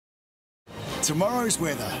Tomorrow's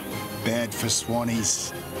weather, bad for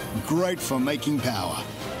Swannies, great for making power.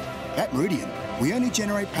 At Meridian, we only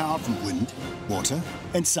generate power from wind, water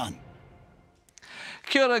and sun.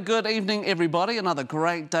 Kia ora, good evening everybody. Another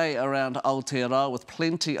great day around Aotearoa with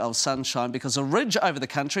plenty of sunshine because a ridge over the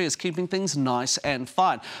country is keeping things nice and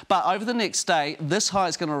fine. But over the next day, this high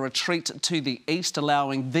is going to retreat to the east,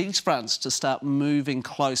 allowing these fronts to start moving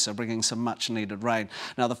closer, bringing some much needed rain.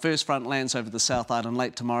 Now the first front lands over the South Island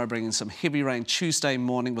late tomorrow, bringing some heavy rain Tuesday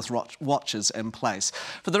morning with watches in place.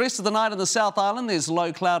 For the rest of the night in the South Island, there's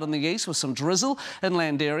low cloud in the east with some drizzle.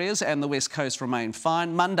 Inland areas and the west coast remain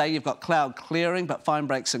fine. Monday you've got cloud clearing, but fine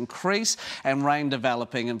breaks increase and rain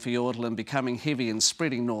developing in Fiordland, becoming heavy and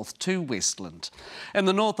spreading north to Westland. In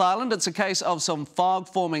the North Island, it's a case of some fog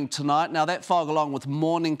forming tonight. Now that fog along with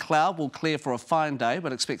morning cloud will clear for a fine day,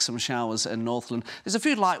 but expect some showers in Northland. There's a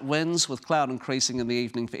few light winds with cloud increasing in the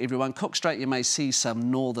evening for everyone. Cook Strait you may see some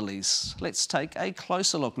northerlies. Let's take a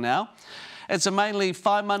closer look now. It's a mainly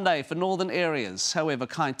fine Monday for northern areas. However,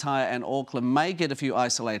 Kaitaia and Auckland may get a few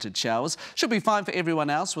isolated showers. Should be fine for everyone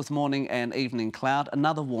else with morning and evening cloud.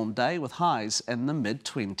 Another warm day with highs in the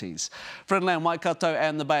mid-20s. For inland Waikato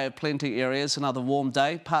and the Bay of Plenty areas, another warm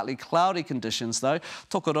day. Partly cloudy conditions though.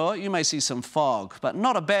 Tokoroa, you may see some fog, but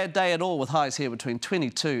not a bad day at all with highs here between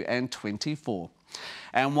 22 and 24.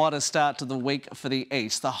 And what a start to the week for the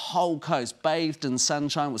east. The whole coast bathed in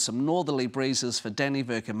sunshine with some northerly breezes for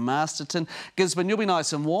Dannevirke and Masterton. Gisborne, you'll be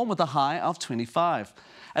nice and warm with a high of 25.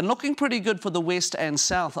 And looking pretty good for the west and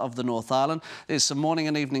south of the North Island. There's some morning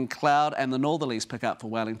and evening cloud and the northerlies pick up for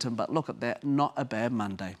Wellington, but look at that, not a bad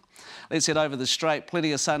Monday. Let's head over the Strait.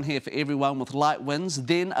 Plenty of sun here for everyone with light winds,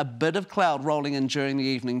 then a bit of cloud rolling in during the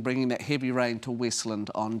evening, bringing that heavy rain to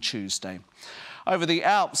Westland on Tuesday. Over the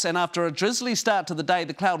Alps, and after a drizzly start to the day,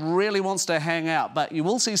 the cloud really wants to hang out, but you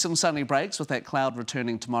will see some sunny breaks with that cloud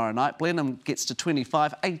returning tomorrow night. Blenheim gets to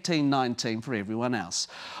 25, 18, 19 for everyone else.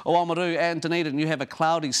 Oamaru and Dunedin, you have a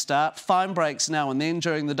cloudy start, fine breaks now and then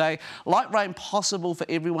during the day. Light rain possible for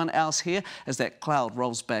everyone else here as that cloud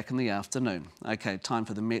rolls back in the afternoon. OK, time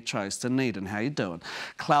for the metros. Dunedin, how you doing?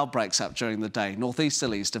 Cloud breaks up during the day.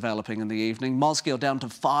 Northeasterlies developing in the evening. Mosgiel down to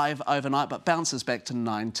 5 overnight, but bounces back to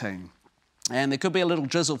 19. And there could be a little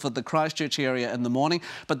drizzle for the Christchurch area in the morning,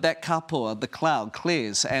 but that Kapua, the cloud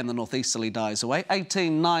clears and the northeasterly dies away.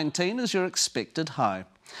 18, 19 is your expected high.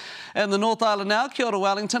 In the North Island now, Kia ora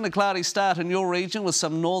Wellington, a cloudy start in your region with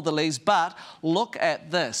some northerlies, but look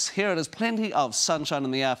at this. Here it is, plenty of sunshine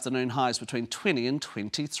in the afternoon, highs between 20 and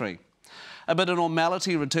 23. A bit of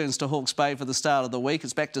normality returns to Hawke's Bay for the start of the week.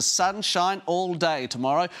 It's back to sunshine all day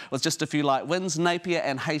tomorrow with just a few light winds. Napier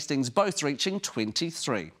and Hastings both reaching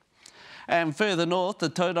 23. And further north, the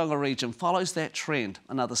Tauranga region follows that trend.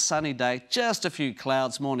 Another sunny day, just a few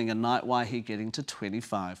clouds morning and night, Waihi getting to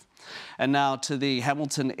 25. And now to the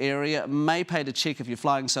Hamilton area. May pay to check if you're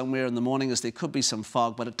flying somewhere in the morning as there could be some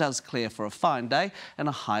fog, but it does clear for a fine day and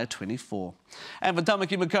a high of 24. And for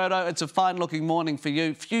Tamaki Makaurau, it's a fine looking morning for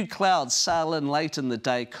you. Few clouds sail in late in the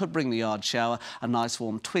day, could bring the odd shower. A nice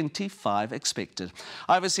warm 25 expected.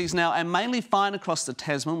 Overseas now and mainly fine across the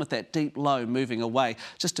Tasman with that deep low moving away.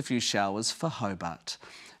 Just a few showers for Hobart.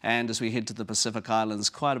 And as we head to the Pacific Islands,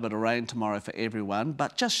 quite a bit of rain tomorrow for everyone,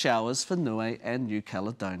 but just showers for Niue and New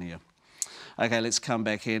Caledonia. OK, let's come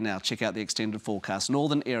back here now. Check out the extended forecast.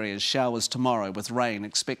 Northern areas, showers tomorrow with rain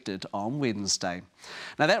expected on Wednesday.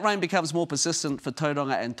 Now that rain becomes more persistent for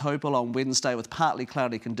Tauranga and Taupō on Wednesday with partly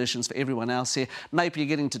cloudy conditions for everyone else here. Napier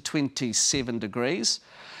getting to 27 degrees.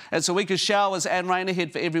 It's a week of showers and rain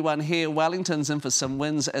ahead for everyone here. Wellington's in for some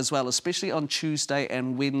winds as well, especially on Tuesday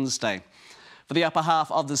and Wednesday. For the upper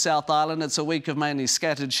half of the South Island, it's a week of mainly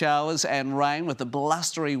scattered showers and rain with a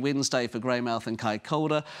blustery Wednesday for Greymouth and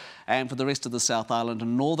Kaikoura. And for the rest of the South Island, a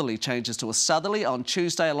northerly changes to a southerly on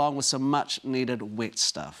Tuesday along with some much needed wet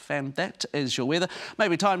stuff. And that is your weather.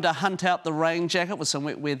 Maybe time to hunt out the rain jacket with some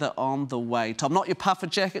wet weather on the way. Tom, not your puffer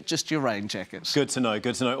jacket, just your rain jacket. Good to know,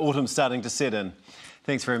 good to know. Autumn's starting to set in.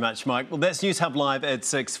 Thanks very much, Mike. Well, that's Newshub Live at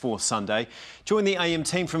 6 for Sunday. Join the AM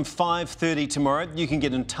team from 5:30 tomorrow. You can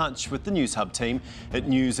get in touch with the Newshub team at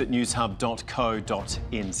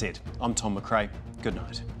news@newshub.co.nz. I'm Tom McRae. Good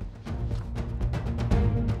night.